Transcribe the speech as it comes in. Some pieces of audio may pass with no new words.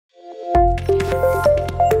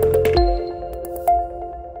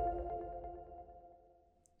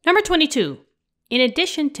Number 22. In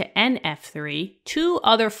addition to NF3, two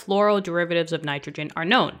other fluoro derivatives of nitrogen are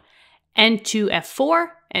known, N2F4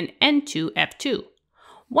 and N2F2.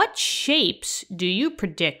 What shapes do you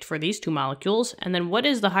predict for these two molecules, and then what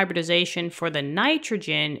is the hybridization for the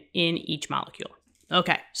nitrogen in each molecule?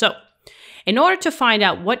 Okay, so in order to find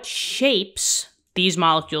out what shapes these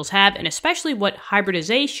molecules have, and especially what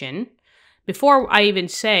hybridization, before I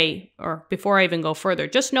even go further,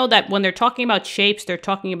 just know that when they're talking about shapes, they're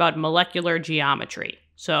talking about molecular geometry.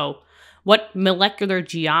 So what molecular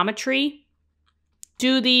geometry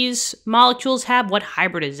do these molecules have? What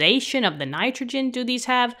hybridization of the nitrogen do these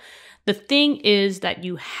have? The thing is that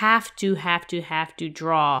you have to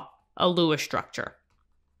draw a Lewis structure.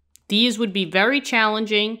 These would be very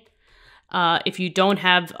challenging if you don't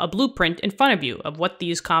have a blueprint in front of you of what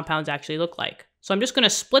these compounds actually look like. So I'm just going to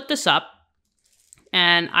split this up.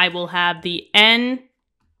 And I will have the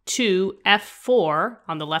N2F4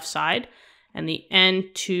 on the left side and the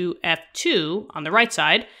N2F2 on the right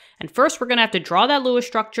side. And first, we're going to have to draw that Lewis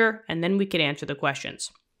structure, and then we can answer the questions.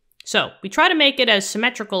 So we try to make it as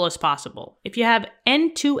symmetrical as possible. If you have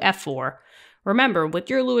N2F4, remember, with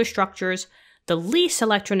your Lewis structures, the least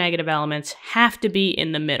electronegative elements have to be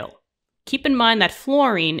in the middle. Keep in mind that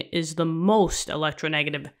fluorine is the most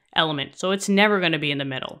electronegative element, so it's never going to be in the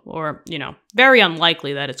middle, or, very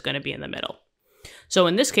unlikely that it's going to be in the middle. So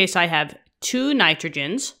in this case, I have two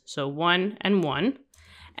nitrogens, so 1 and 1,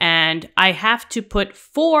 and I have to put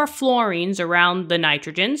 4 fluorines around the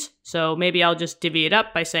nitrogens, so maybe I'll just divvy it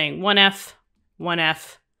up by saying 1F,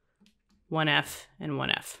 1F, 1F, and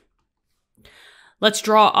 1F. Let's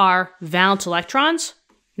draw our valence electrons.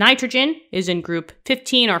 Nitrogen is in group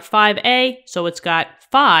 15 or 5A, so it's got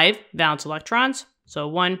 5 valence electrons. So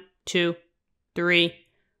 1, 2, 3,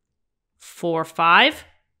 4, 5.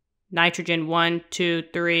 Nitrogen 1, 2,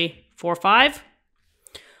 3, 4, 5.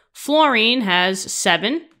 Fluorine has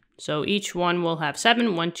 7. So each one will have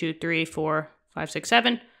 7. 1, 2, 3, 4, 5, 6,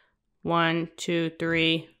 7. 1, 2,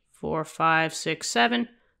 3, 4, 5, 6, 7.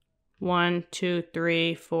 1, 2,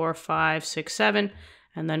 3, 4, 5, 6, 7.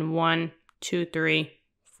 And then 1, 2, 3,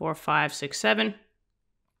 4, 5, 6, 7.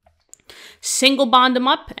 Single bond them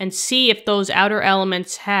up and see if those outer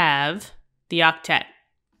elements have the octet.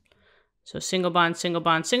 So single bond, single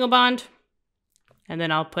bond, single bond. And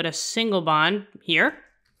then I'll put a single bond here.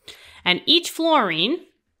 And each fluorine,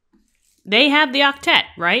 they have the octet,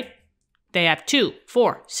 right? They have 2,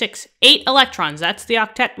 4, 6, 8 electrons. That's the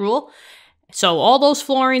octet rule. So all those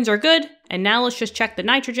fluorines are good. And now let's just check the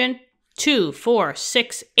nitrogen. 2, 4,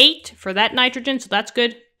 6, 8 for that nitrogen. So that's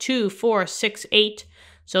good. 2, 4, 6, 8.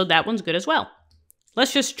 So that one's good as well.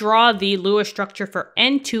 Let's just draw the Lewis structure for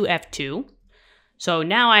N2F2. So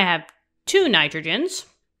now I have 2 nitrogens,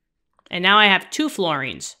 and now I have 2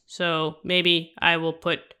 fluorines. So maybe I will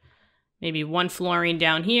put one fluorine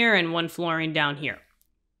down here and 1 fluorine down here.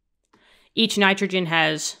 Each nitrogen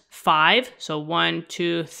has 5, so 1,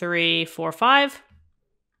 2, 3, 4, 5.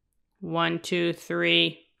 1, 2,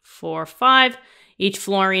 3, 4, 5. Each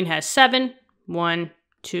fluorine has 7. 1,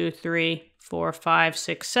 2, 3, 4, 5,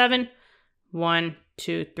 6, 7. 1,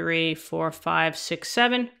 2, 3, 4, 5, 6,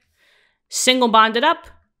 7. Single bond it up.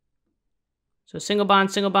 So single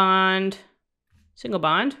bond, single bond, single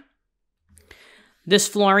bond. This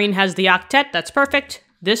fluorine has the octet, that's perfect.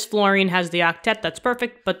 This fluorine has the octet, that's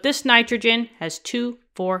perfect. But this nitrogen has 2,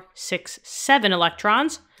 4, 6, 7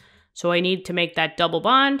 electrons. So I need to make that double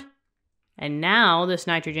bond. And now this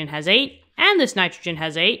nitrogen has 8, and this nitrogen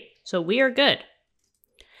has 8. So we are good.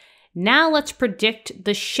 Now let's predict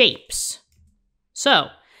the shapes. So,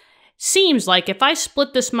 seems like if I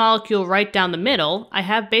split this molecule right down the middle, I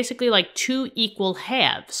have basically like 2 equal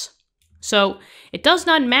halves. So, it does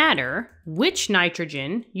not matter which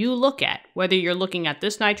nitrogen you look at, whether you're looking at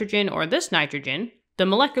this nitrogen or this nitrogen, the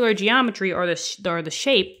molecular geometry or the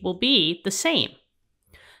shape will be the same.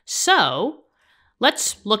 So,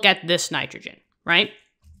 let's look at this nitrogen, right?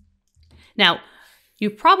 Now, you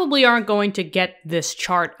probably aren't going to get this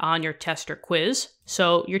chart on your test or quiz,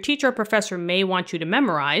 so your teacher or professor may want you to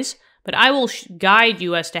memorize, but I will guide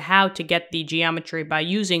you as to how to get the geometry by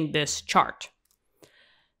using this chart.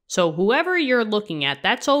 So whoever you're looking at,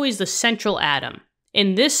 that's always the central atom.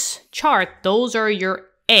 In this chart, those are your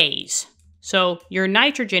A's. So your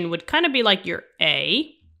nitrogen would kind of be like your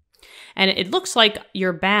A, and it looks like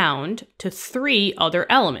you're bound to 3 other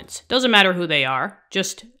elements. Doesn't matter who they are,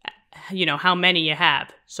 just how many you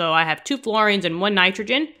have. So I have 2 fluorines and 1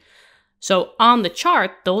 nitrogen. So on the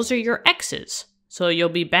chart, those are your X's. So you'll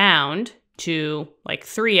be bound to like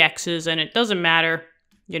 3 X's, and it doesn't matter,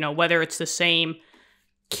 you know, whether it's the same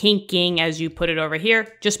kinking as you put it over here.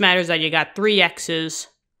 Just matters that you got 3 X's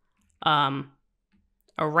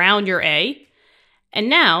around your A. And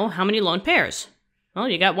now, how many lone pairs? Well,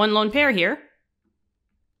 you got 1 lone pair here.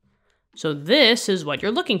 So this is what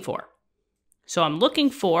you're looking for. So I'm looking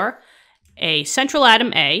for a central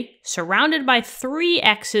atom A surrounded by 3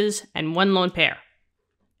 X's and 1 lone pair.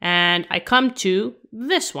 And I come to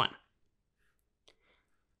this one.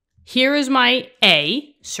 Here is my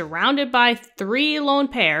A surrounded by 3 lone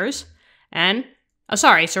pairs and,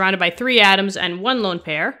 surrounded by 3 atoms and 1 lone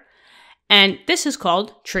pair. And this is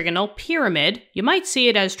called trigonal pyramid. You might see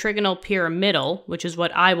it as trigonal pyramidal, which is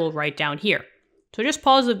what I will write down here. So just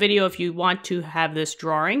pause the video if you want to have this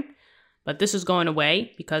drawing, but this is going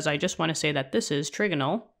away because I just want to say that this is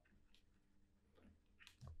trigonal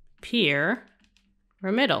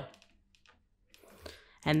pyramidal.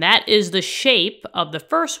 And that is the shape of the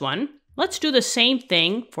first one. Let's do the same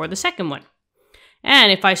thing for the second one.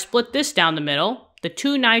 And if I split this down the middle, the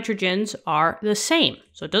 2 nitrogens are the same.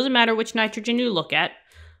 So it doesn't matter which nitrogen you look at.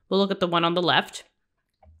 We'll look at the one on the left.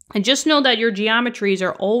 And just know that your geometries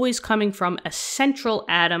are always coming from a central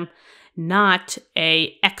atom, not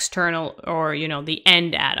a external or, you know, the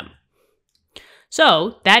end atom.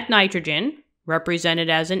 So that nitrogen,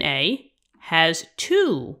 represented as an A, has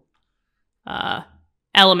 2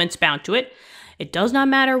 elements bound to it. It does not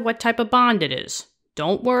matter what type of bond it is.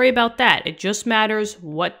 Don't worry about that. It just matters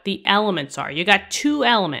what the elements are. You got 2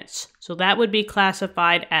 elements, so that would be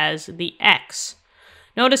classified as the X.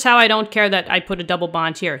 Notice how I don't care that I put a double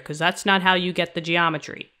bond here, because that's not how you get the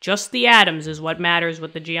geometry. Just the atoms is what matters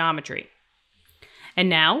with the geometry. And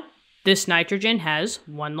now, this nitrogen has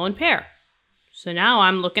 1 lone pair. So now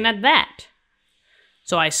I'm looking at that.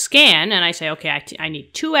 So I scan and I say, okay, I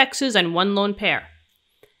need 2 X's and 1 lone pair.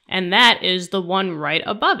 And that is the one right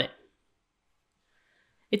above it.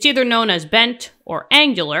 It's either known as bent or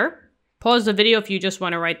angular. Pause the video if you just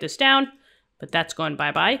want to write this down, but that's going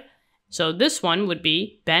bye-bye. So this one would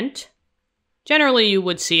be bent. Generally, you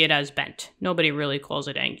would see it as bent. Nobody really calls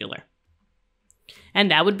it angular.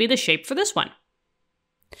 And that would be the shape for this one.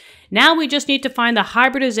 Now we just need to find the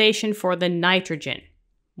hybridization for the nitrogen.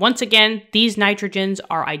 Once again, these nitrogens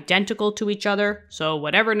are identical to each other. So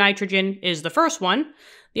whatever nitrogen is the first one,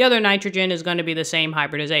 the other nitrogen is going to be the same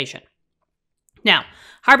hybridization. Now,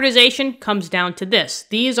 hybridization comes down to this.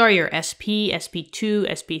 These are your sp, sp2,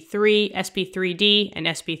 sp3, sp3d, and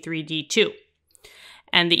sp3d2.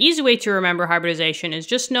 And the easy way to remember hybridization is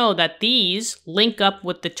just know that these link up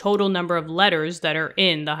with the total number of letters that are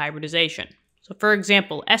in the hybridization. So for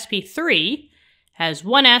example, sp3 has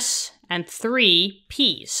 1 S and 3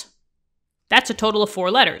 Ps. That's a total of 4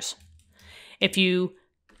 letters. If you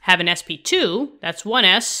have an sp2, that's 1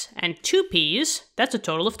 S and 2 Ps, that's a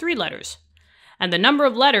total of 3 letters. And the number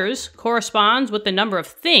of letters corresponds with the number of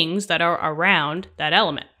things that are around that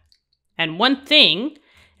element. And one thing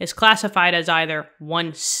is classified as either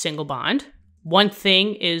 1 single bond, one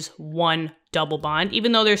thing is 1 double bond.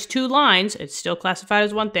 Even though there's 2 lines, it's still classified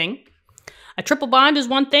as one thing. A triple bond is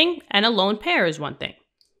one thing, and a lone pair is one thing.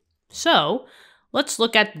 So let's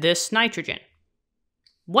look at this nitrogen.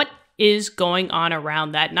 What is going on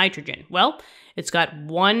around that nitrogen? Well, it's got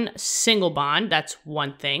 1 single bond, that's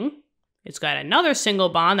one thing. It's got another single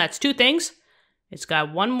bond, that's 2 things. It's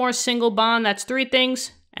got 1 more single bond, that's 3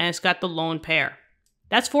 things. And it's got the lone pair.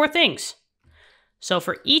 That's 4 things. So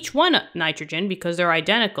for each one nitrogen, because they're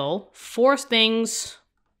identical, 4 things,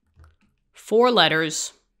 4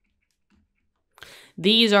 letters.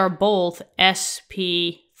 These are both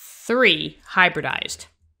sp3 hybridized.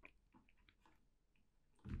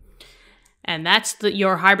 And that's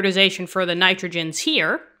your hybridization for the nitrogens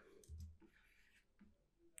here.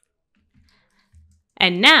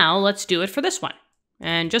 And now let's do it for this one.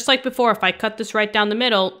 And just like before, if I cut this right down the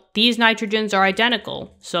middle, these nitrogens are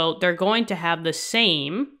identical. So they're going to have the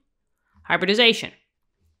same hybridization.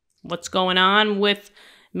 What's going on with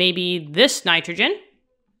maybe this nitrogen?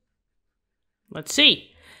 Let's see.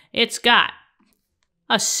 It's got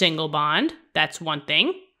a single bond. That's one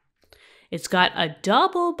thing. It's got a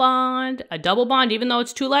double bond. A double bond, even though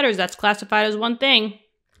it's 2 letters, that's classified as one thing.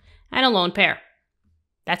 And a lone pair.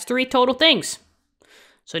 That's 3 total things.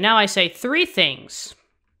 So now I say 3 things,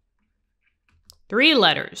 3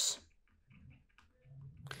 letters.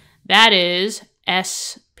 That is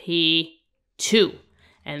sp2.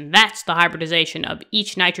 And that's the hybridization of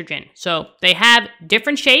each nitrogen. So they have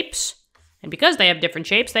different shapes. And because they have different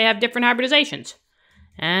shapes, they have different hybridizations.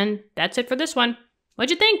 And that's it for this one.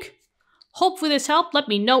 What'd you think? Hopefully this helped. Let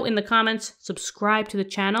me know in the comments. Subscribe to the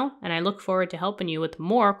channel. And I look forward to helping you with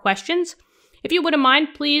more questions. If you wouldn't mind,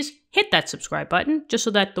 please hit that subscribe button just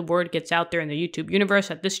so that the word gets out there in the YouTube universe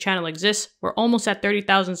that this channel exists. We're almost at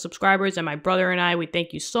 30,000 subscribers, and my brother and I, we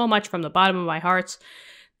thank you so much from the bottom of my hearts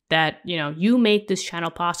that, you make this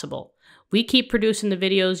channel possible. We keep producing the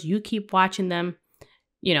videos, you keep watching them.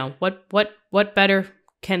 What better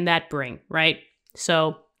can that bring, right?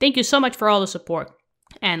 So thank you so much for all the support,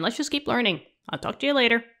 and let's just keep learning. I'll talk to you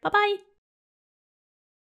later. Bye-bye.